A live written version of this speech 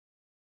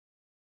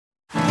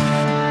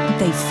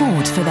they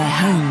fought for their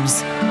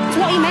homes. It's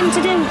what you're meant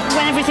to do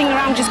when everything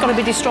around you's got to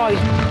be destroyed.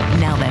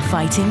 Now they're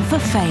fighting for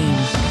fame.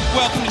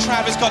 Welcome to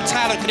Travis Got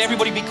Talent. Can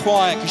everybody be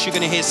quiet, because you're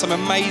going to hear some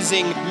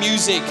amazing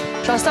music.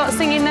 Shall I start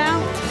singing now?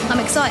 I'm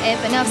excited,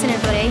 but now I've seen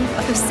everybody,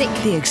 I feel sick.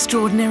 The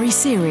extraordinary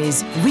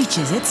series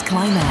reaches its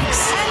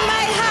climax. In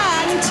my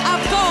hand,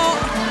 I've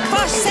got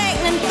first,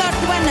 second and third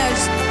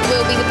winners.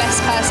 We'll be the best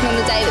person on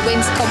the day that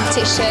wins the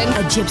competition.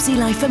 A Gypsy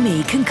Life for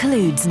Me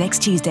concludes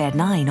next Tuesday at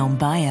 9 on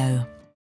Bio.